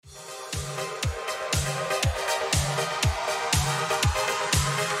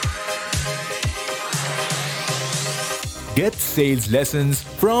Get sales lessons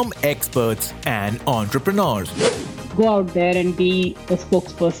from experts and entrepreneurs. Go out there and be the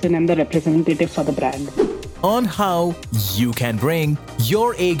spokesperson and the representative for the brand. On how you can bring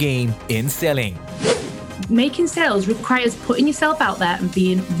your A game in selling. Making sales requires putting yourself out there and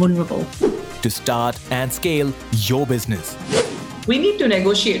being vulnerable. To start and scale your business. We need to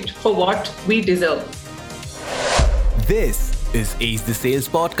negotiate for what we deserve. This is Ace the Sales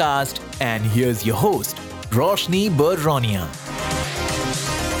Podcast, and here's your host, Roshni Barronia.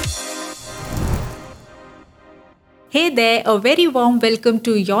 Hey there, a very warm welcome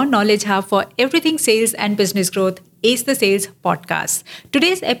to your knowledge hub for everything sales and business growth, Ace the Sales Podcast.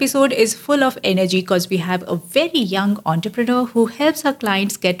 Today's episode is full of energy because we have a very young entrepreneur who helps her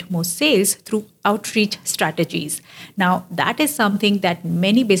clients get more sales through outreach strategies. Now, that is something that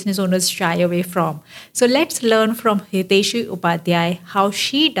many business owners shy away from. So let's learn from Hiteshi Upadhyay how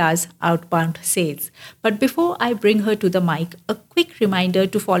she does outbound sales. But before I bring her to the mic, a quick reminder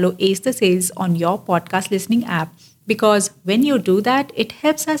to follow Ace the Sales on your podcast listening app. Because when you do that, it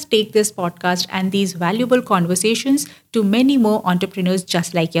helps us take this podcast and these valuable conversations to many more entrepreneurs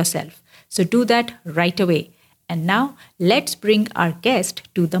just like yourself. So do that right away. And now let's bring our guest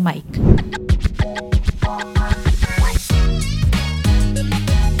to the mic.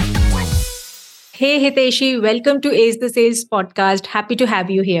 Hey Hiteshi, welcome to Ace the Sales Podcast. Happy to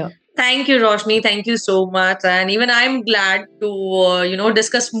have you here. Thank you, Roshni. Thank you so much. And even I'm glad to,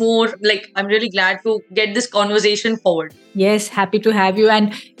 discuss more. I'm really glad to get this conversation forward. Yes, happy to have you.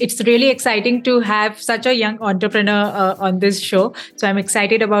 And it's really exciting to have such a young entrepreneur on this show. So I'm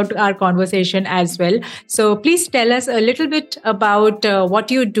excited about our conversation as well. So please tell us a little bit about what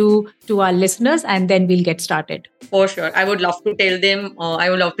you do to our listeners, and then we'll get started. For sure. I would love to tell them, I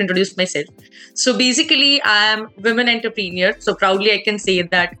would love to introduce myself. So basically, I am women entrepreneur. So proudly, I can say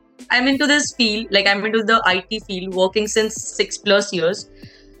that I'm into this field, I'm into the IT field, working since 6+ years.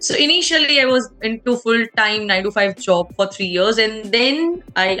 So initially I was into full-time 9 to 5 job for 3 years. And then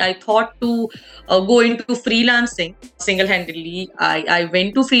I thought to go into freelancing single-handedly. I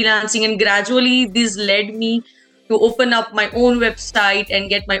went to freelancing, and gradually this led me to open up my own website and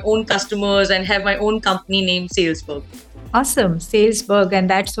get my own customers and have my own company named Salesburg. Awesome, Salesburg, and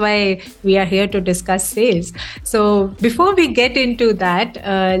that's why we are here to discuss sales. So before we get into that,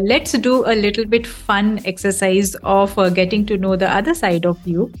 let's do a little bit fun exercise of getting to know the other side of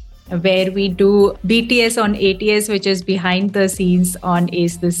you, where we do BTS on ATS, which is behind the scenes on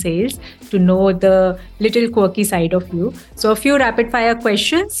Ace the Sales, to know the little quirky side of you. So a few rapid fire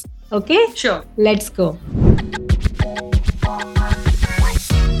questions. Okay? Sure. Let's go.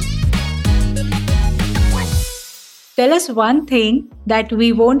 Tell us one thing that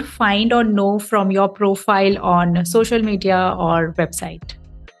we won't find or know from your profile on social media or website.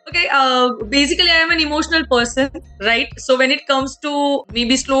 Okay, basically I am an emotional person, right? So when it comes to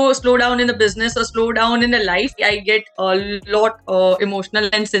maybe slow down in the business or slow down in the life, I get a lot emotional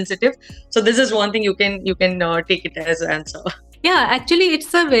and sensitive. So this is one thing you can take it as an answer. Yeah, actually,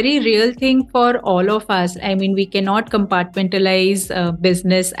 it's a very real thing for all of us. I mean, we cannot compartmentalize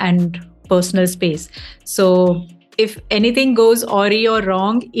business and personal space. So if anything goes awry or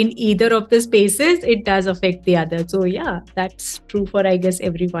wrong in either of the spaces, it does affect the other. So yeah, that's true for, I guess,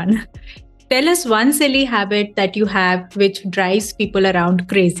 everyone. Tell us one silly habit that you have which drives people around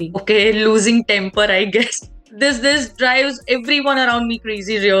crazy. Okay, losing temper, I guess. This drives everyone around me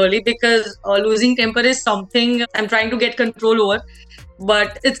crazy, really, because losing temper is something I'm trying to get control over,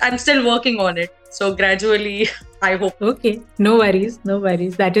 but I'm still working on it. So gradually, I hope. Okay, no worries.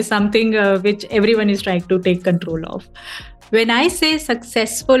 That is something which everyone is trying to take control of. When I say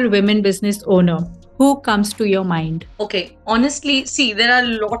successful women business owner, who comes to your mind? Okay, honestly, see, there are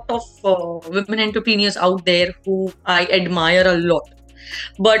a lot of women entrepreneurs out there who I admire a lot.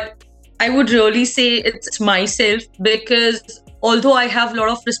 But I would really say it's myself, because although I have a lot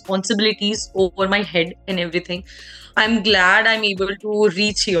of responsibilities over my head and everything, I'm glad I'm able to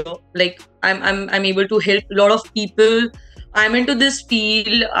reach here. I'm able to help a lot of people. I'm into this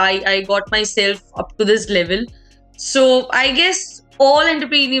field. I got myself up to this level. So I guess all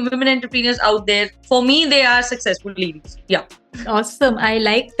women entrepreneurs out there, for me, they are successful ladies. Yeah. Awesome. I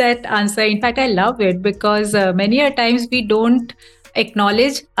like that answer. In fact, I love it because many a times we don't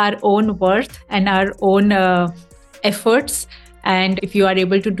acknowledge our own worth and our own efforts. And if you are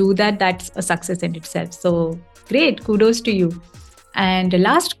able to do that, that's a success in itself. So great. Kudos to you. And the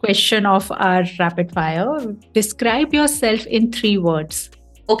last question of our rapid fire, describe yourself in 3 words.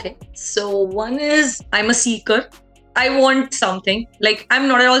 Okay. So one is I'm a seeker. I want something. I'm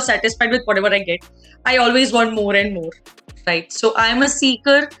not at all satisfied with whatever I get. I always want more and more. Right. So I'm a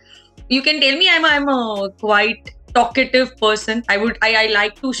seeker. You can tell me I'm a quite talkative person. I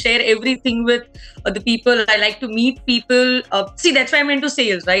like to share everything with the people. I like to meet people. See, that's why I'm into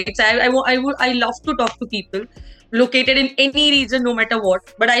sales, right? So I love to talk to people located in any region, no matter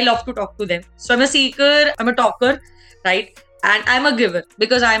what. But I love to talk to them. So I'm a seeker. I'm a talker, right? And I'm a giver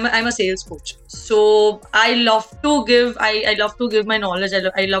because I'm a sales coach. So I love to give. I love to give my knowledge.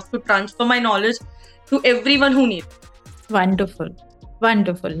 I love to transfer my knowledge to everyone who needs. Wonderful.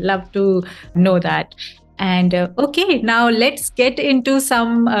 Wonderful. Love to know that. And okay, now let's get into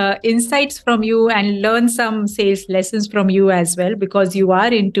some insights from you and learn some sales lessons from you as well, because you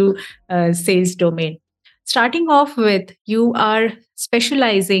are into sales domain. Starting off with, you are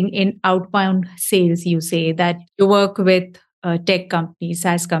specializing in outbound sales. You say that you work with tech companies,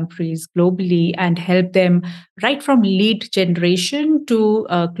 SaaS companies globally, and help them right from lead generation to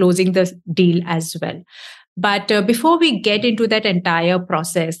closing the deal as well. But before we get into that entire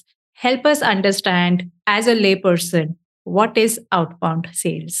process, help us understand as a layperson, what is outbound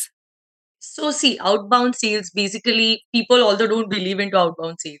sales? So see, outbound sales, basically people also don't believe into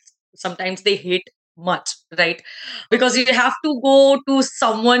outbound sales. Sometimes they hate much, right? Because you have to go to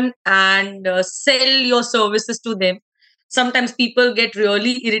someone and sell your services to them. Sometimes people get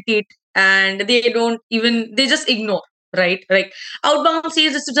really irritated and they don't even, they just ignore, right? Like outbound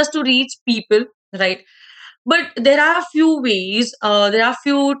sales is just to reach people, right? But there are few ways, there are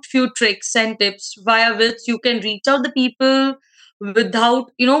few tricks and tips via which you can reach out the people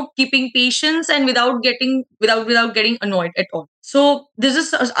without keeping patience and without getting annoyed at all. So this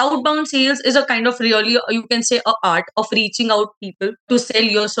is outbound sales is a kind of really, you can say, a art of reaching out people to sell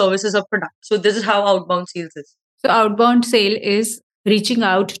your services or product. So this is how outbound sales is. So, outbound sale is reaching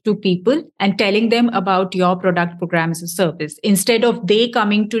out to people and telling them about your product, programs, or service. Instead of they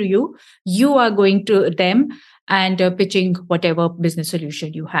coming to you, you are going to them and pitching whatever business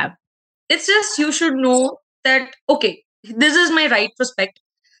solution you have. It's just you should know that, okay, this is my right prospect.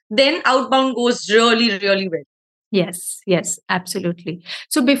 Then outbound goes really, really well. Yes, yes, absolutely.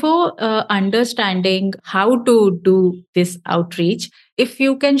 So, before understanding how to do this outreach, if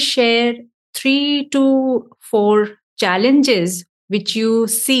you can share 3 to 4 challenges which you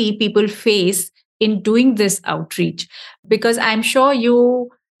see people face in doing this outreach, because I'm sure you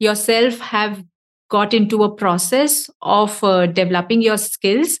yourself have got into a process of developing your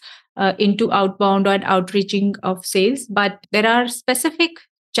skills into outbound and outreaching of sales, but there are specific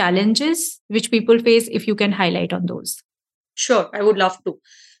challenges which people face, if you can highlight on those. Sure, I would love to.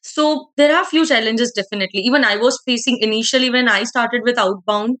 So there are few challenges definitely. Even I was facing initially when I started with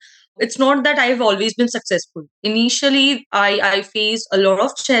outbound. It's not that I've always been successful. Initially, I faced a lot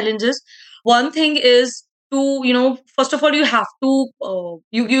of challenges. One thing is to, first of all, you have to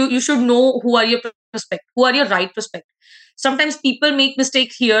you should know who are your prospect, who are your right prospect. Sometimes people make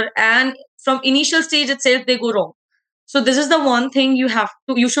mistake here, and from initial stage itself they go wrong. So this is the one thing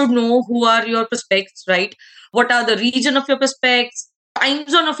you should know who are your prospects, right? What are the region of your prospects, time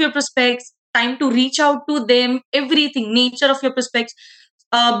zone of your prospects, time to reach out to them, everything, nature of your prospects,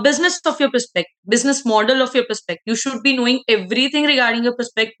 business of your prospect, business model of your prospect. You should be knowing everything regarding your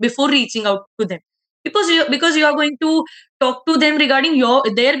prospect before reaching out to them, because you are going to talk to them regarding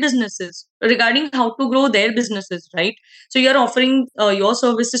their businesses, regarding how to grow their businesses, right? So you are offering your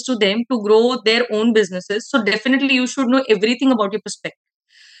services to them to grow their own businesses. So definitely you should know everything about your prospect.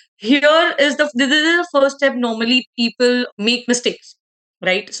 Here is this is the first step. Normally people make mistakes,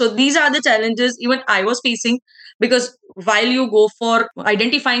 right? So these are the challenges even I was facing, because while you go for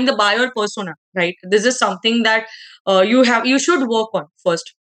identifying the buyer persona, right, this is something that you should work on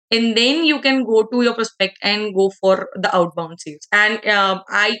first, and then you can go to your prospect and go for the outbound sales. And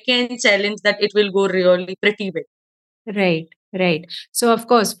I can challenge that it will go really pretty well. Right, right. So, of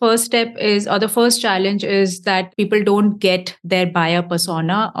course, first step is, or the first challenge is that people don't get their buyer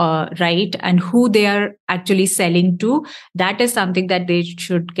persona right and who they are actually selling to. That is something that they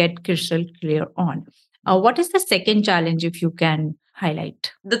should get crystal clear on. What is the second challenge, if you can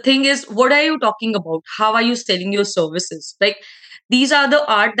highlight? The thing is, what are you talking about? How are you selling your services? Like, these are the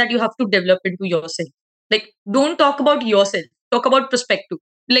art that you have to develop into yourself. Like, don't talk about yourself, talk about perspective.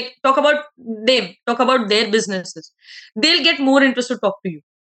 Like, talk about them, talk about their businesses. They'll get more interest to talk to you.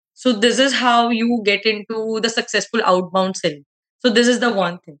 So this is how you get into the successful outbound selling. So this is the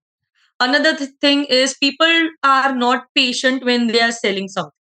one thing. Another thing is, people are not patient when they are selling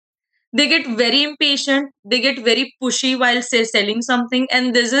something. They get very impatient, they get very pushy while selling something,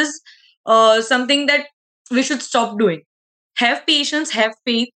 and this is something that we should stop doing. Have patience, have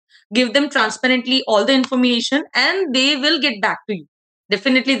faith, give them transparently all the information, and they will get back to you.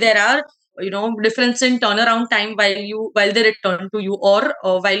 Definitely there are difference in turnaround time while they return to you, or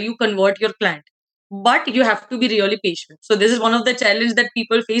while you convert your client. but you have to be really patient. So this is one of the challenge that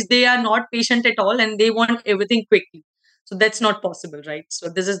people face. They are not patient at all and they want everything quickly. So that's not possible, right? So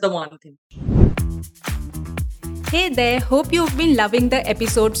this is the one thing. Hey there, hope you've been loving the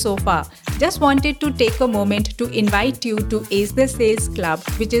episode so far. Just wanted to take a moment to invite you to Ace the Sales Club,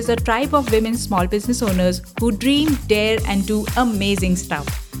 which is a tribe of women small business owners who dream, dare, and do amazing stuff.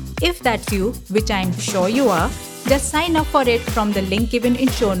 If that's you, which I'm sure you are, just sign up for it from the link given in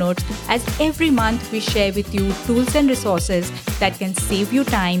show notes, as every month we share with you tools and resources that can save you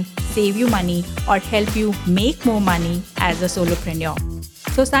time, save you money, or help you make more money as a solopreneur.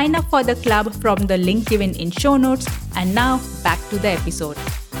 So sign up for the club from the link given in show notes. And now back to the episode.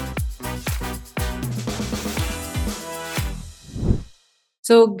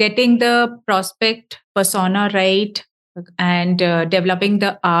 So getting the prospect persona right and developing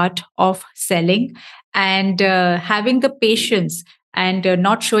the art of selling and having the patience and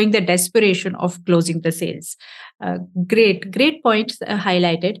not showing the desperation of closing the sales. Great points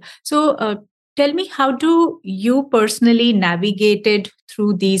highlighted. So tell me, how do you personally navigated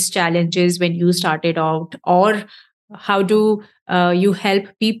through these challenges when you started out, or how do you help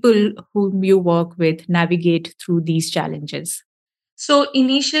people whom you work with navigate through these challenges? So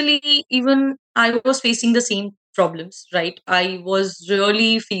initially, even I was facing the same problems, right? I was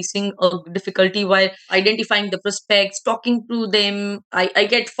really facing a difficulty while identifying the prospects, talking to them. I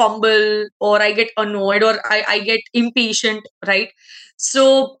get fumble or I get annoyed or I get impatient, right?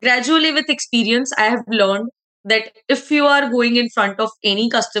 So gradually with experience, I have learned that if you are going in front of any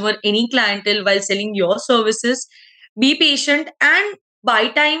customer, any clientele while selling your services, be patient and by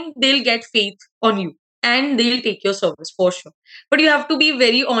time they'll get faith on you and they'll take your service for sure. But you have to be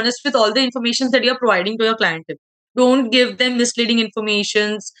very honest with all the information that you're providing to your client. Don't give them misleading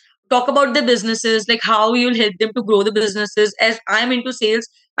informations. Talk about the businesses, like how you'll help them to grow the businesses. As I'm into sales,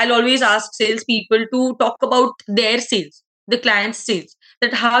 I'll always ask salespeople to talk about their sales, the client's sales,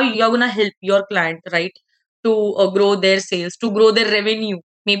 that how you're gonna help your client, right, to grow their sales, to grow their revenue.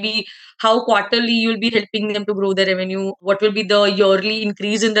 Maybe how quarterly you'll be helping them to grow their revenue. What will be the yearly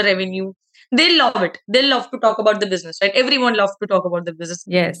increase in the revenue? They'll love it. They'll love to talk about the business, right? Everyone loves to talk about the business.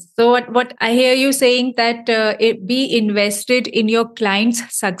 Yes. So what I hear you saying, that be invested in your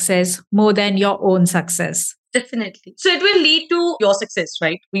client's success more than your own success. Definitely. So it will lead to your success,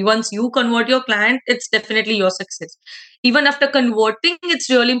 right? Once you convert your client, it's definitely your success. Even after converting, it's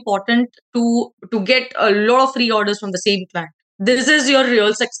really important to get a lot of free orders from the same client. This is your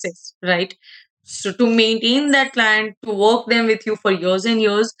real success, right? So to maintain that client, to work them with you for years and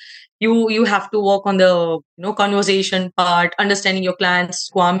years, you have to work on the conversation part, understanding your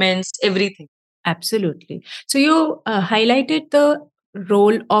clients' requirements, everything. Absolutely. So you highlighted the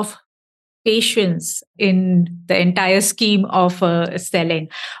role of patience in the entire scheme of selling.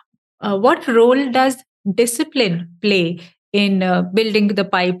 What role does discipline play in building the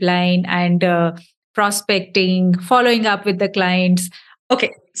pipeline and prospecting, following up with the clients?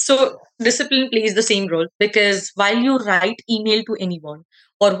 Okay, so discipline plays the same role because while you write email to anyone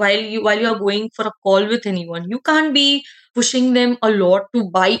or while you are going for a call with anyone, you can't be pushing them a lot to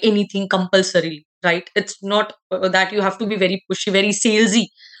buy anything compulsorily, right? It's not that you have to be very pushy, very salesy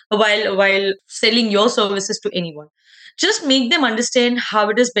while selling your services to anyone. Just make them understand how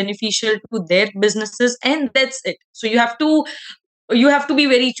it is beneficial to their businesses, and that's it. So you have to be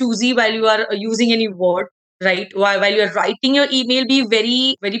very choosy while you are using any word, right? While you're writing your email, be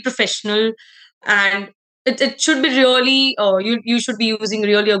very very professional, and it should be really you should be using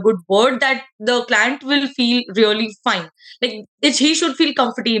really a good word that the client will feel really fine, like he should feel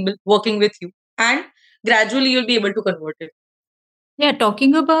comfortable working with you, and gradually you'll be able to convert it. Yeah,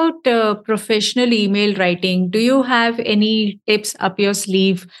 talking about professional email writing, do you have any tips up your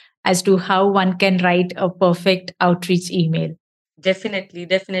sleeve as to how one can write a perfect outreach email? Definitely,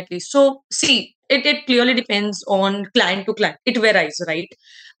 definitely. So, see, it clearly depends on client to client. It varies, right?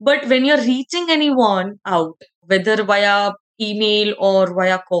 But when you're reaching anyone out, whether via email or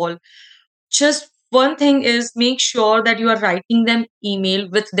via call, just one thing is make sure that you are writing them email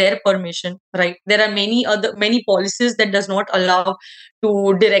with their permission, right? There are many policies that does not allow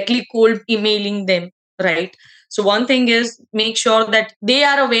to directly cold emailing them, right? So one thing is make sure that they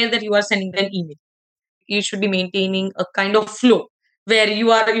are aware that you are sending them email. You should be maintaining a kind of flow where you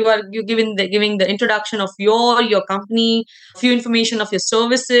giving the introduction of your company, few information of your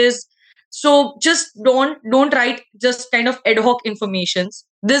services. So just don't write just kind of ad hoc informations.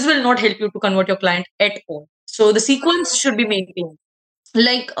 This will not help you to convert your client at all. So the sequence should be maintained.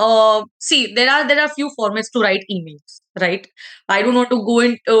 See, there are few formats to write emails, right? I don't want to go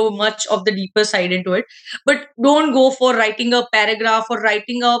into much of the deeper side into it, but don't go for writing a paragraph or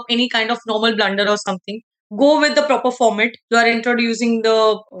writing up any kind of normal blunder or something. Go with the proper format. You are introducing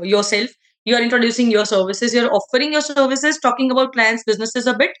the yourself, you are introducing your services, you're offering your services, talking about clients, businesses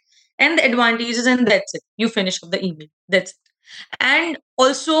a bit, and the advantages, and that's it. You finish up the email, that's it. And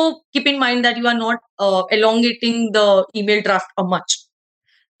also keep in mind that you are not elongating the email draft a much.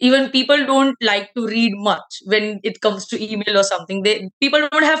 Even people don't like to read much when it comes to email or something. They People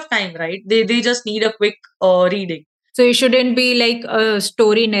don't have time, right? They just need a quick reading. So it shouldn't be like a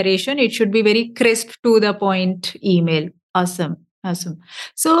story narration. It should be very crisp to the point email. Awesome. Awesome.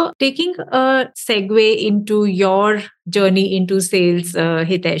 So taking a segue into your journey into sales,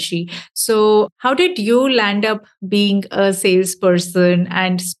 Hiteshi. So how did you land up being a salesperson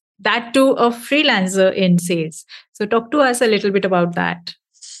and that too a freelancer in sales? So talk to us a little bit about that.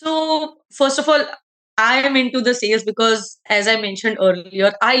 So first of all, I am into the sales because, as I mentioned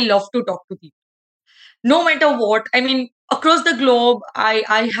earlier, I love to talk to people no matter what. I mean, across the globe,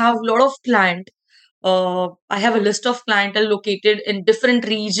 I have a lot of client. I have a list of clientele located in different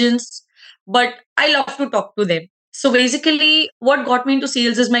regions, but I love to talk to them. So basically, what got me into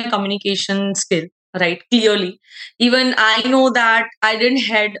sales is my communication skill, right? Clearly, even I know that I didn't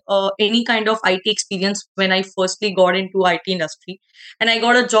had any kind of IT experience when I firstly got into IT industry, and I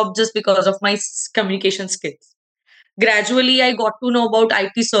got a job just because of my communication skills. Gradually, I got to know about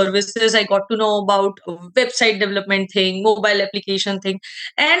IT services, I got to know about website development thing, mobile application thing,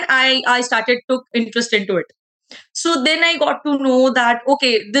 and I started took interest into it. So then I got to know that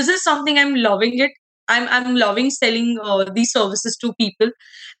okay, this is something I'm loving it. I'm loving selling these services to people,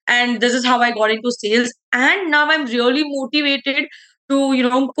 and this is how I got into sales. And now I'm really motivated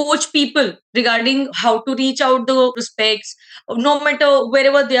to coach people regarding how to reach out the prospects, no matter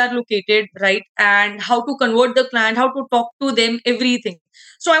wherever they are located, right? And how to convert the client, how to talk to them, everything.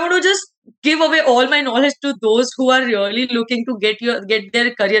 So I want to just give away all my knowledge to those who are really looking to get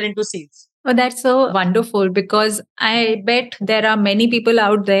their career into sales. Oh, that's so wonderful because I bet there are many people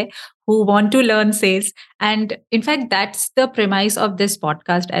out there who want to learn sales. And in fact, that's the premise of this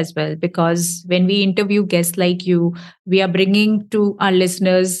podcast as well. Because when we interview guests like you, we are bringing to our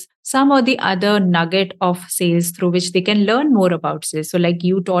listeners some or the other nugget of sales through which they can learn more about sales. So, like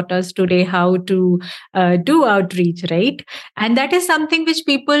you taught us today how to do outreach, right? And that is something which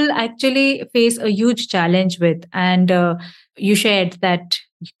people actually face a huge challenge with. And you shared that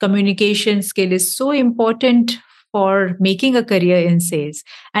communication skill is so important for making a career in sales.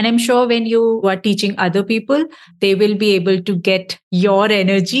 And I'm sure when you are teaching other people, they will be able to get your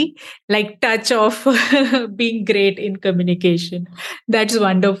energy, like touch of being great in communication. That's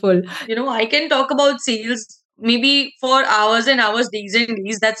wonderful. I can talk about sales maybe for hours and hours, days and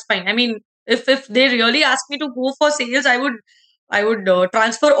days. That's fine. I mean, if they really ask me to go for sales, I would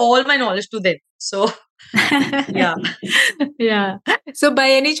transfer all my knowledge to them. So yeah. Yeah. So, by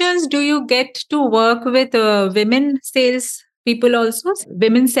any chance, do you get to work with women sales people also,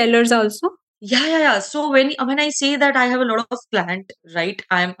 women sellers also? Yeah. So when I say that I have a lot of client, right?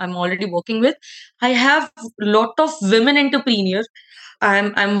 I'm already working with. I have lot of women entrepreneurs.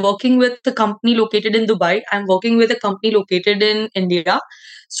 I'm working with a company located in Dubai. I'm working with a company located in India.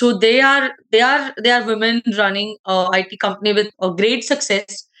 So they are women running a IT company with a great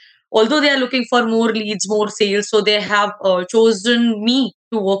success. Although they are looking for more leads, more sales, so they have chosen me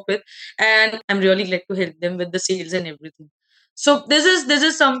to work with, and I'm really glad to help them with the sales and everything. So this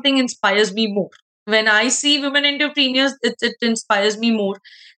is something inspires me more. When I see women entrepreneurs, it inspires me more,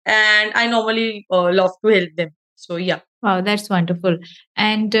 and I normally love to help them. So yeah. Wow, that's wonderful.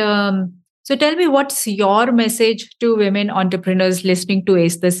 And so tell me, what's your message to women entrepreneurs listening to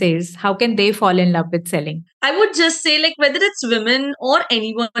Ace the Sales? How can they fall in love with selling? I would just say, like, whether it's women or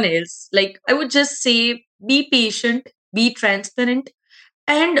anyone else, like, I would just say, be patient, be transparent,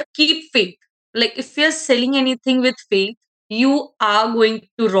 and keep faith. Like, if you're selling anything with faith, you are going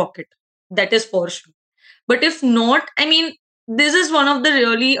to rock it. That is for sure. But if not, I mean, this is one of the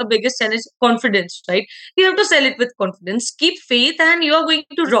really biggest challenge, confidence, right? You have to sell it with confidence, keep faith, and you are going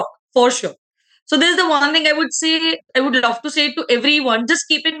to rock for sure. So this is the one thing I would say. I would love to say to everyone: just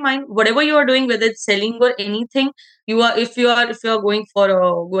keep in mind whatever you are doing, whether it's selling or anything. If you are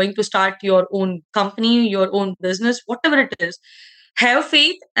going to start your own company, your own business, whatever it is, have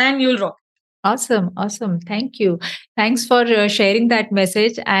faith and you'll rock. Awesome. Awesome. Thank you. Thanks for sharing that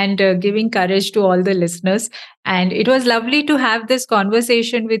message and giving courage to all the listeners. And it was lovely to have this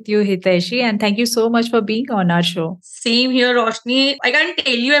conversation with you, Hiteshi. And thank you so much for being on our show. Same here, Roshni. I can't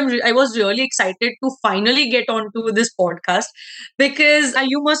tell you, I was really excited to finally get onto this podcast because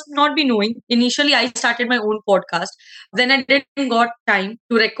you must not be knowing. Initially, I started my own podcast. Then I didn't got time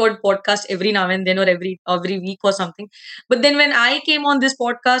to record podcast every now and then or every week or something. But then when I came on this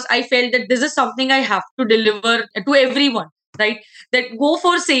podcast, I felt that this is something I have to deliver to everyone. Right? That go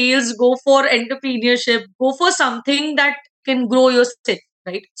for sales, go for entrepreneurship, go for something that can grow yourself.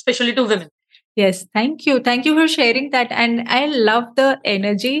 Right? Especially to women. Yes, thank you. Thank you for sharing that. And I love the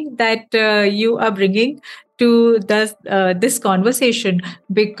energy that you are bringing to this conversation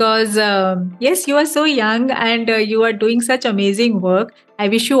because, yes, you are so young and you are doing such amazing work. I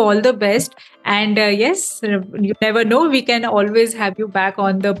wish you all the best. And yes, you never know. We can always have you back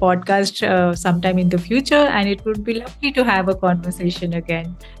on the podcast sometime in the future. And it would be lovely to have a conversation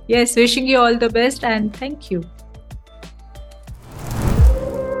again. Yes, wishing you all the best and thank you.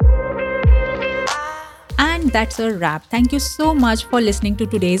 And that's a wrap. Thank you so much for listening to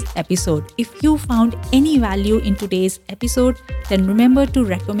today's episode. If you found any value in today's episode, then remember to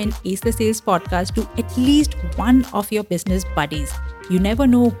recommend Ace the Sales podcast to at least one of your business buddies. You never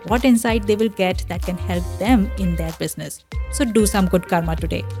know what insight they will get that can help them in their business. So do some good karma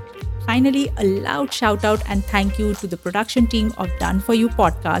today. Finally, a loud shout out and thank you to the production team of Done For You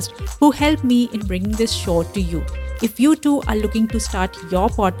podcast who helped me in bringing this show to you. If you too are looking to start your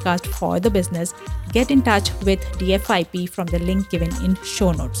podcast for the business, get in touch with DFIP from the link given in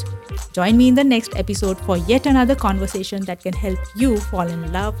show notes. Join me in the next episode for yet another conversation that can help you fall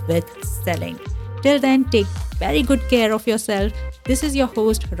in love with selling. Till then, take very good care of yourself. This is your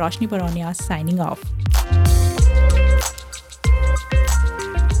host, Roshni Baronia, signing off.